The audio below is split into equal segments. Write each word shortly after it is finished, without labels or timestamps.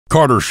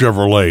Carter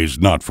Chevrolet's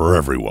not for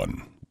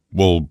everyone.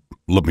 Well,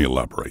 let me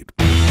elaborate.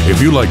 If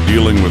you like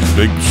dealing with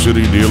big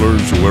city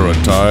dealers who wear a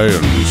tie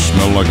and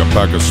smell like a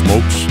pack of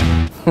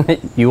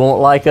smokes, you won't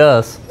like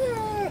us.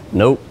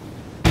 Nope.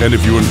 And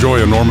if you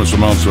enjoy enormous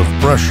amounts of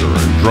pressure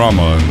and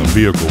drama in the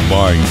vehicle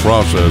buying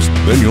process,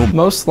 then you'll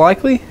most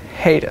likely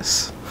hate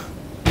us.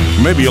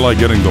 Maybe you like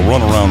getting the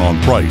runaround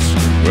on price.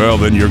 Well,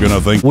 then you're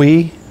gonna think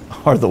we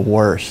are the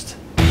worst.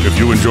 If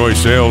you enjoy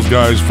sales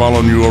guys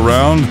following you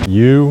around,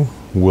 you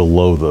will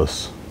loathe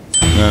us.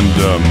 And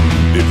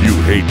if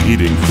you hate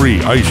eating free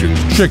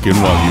Ishin's chicken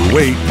while you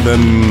wait,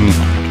 then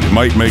you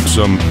might make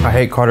some. I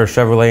hate Carter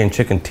Chevrolet and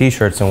chicken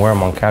t-shirts and wear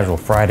them on casual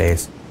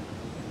Fridays.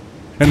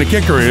 And the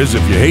kicker is,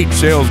 if you hate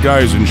sales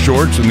guys in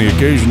shorts and the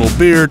occasional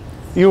beard,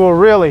 you will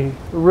really,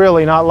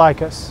 really not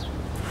like us.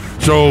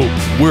 So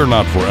we're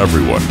not for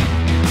everyone.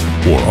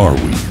 Or are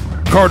we?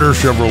 Carter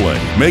Chevrolet,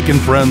 making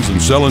friends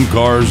and selling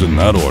cars in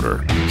that order.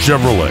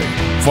 Chevrolet,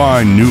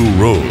 find new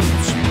roads.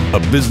 A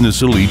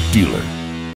business elite dealer.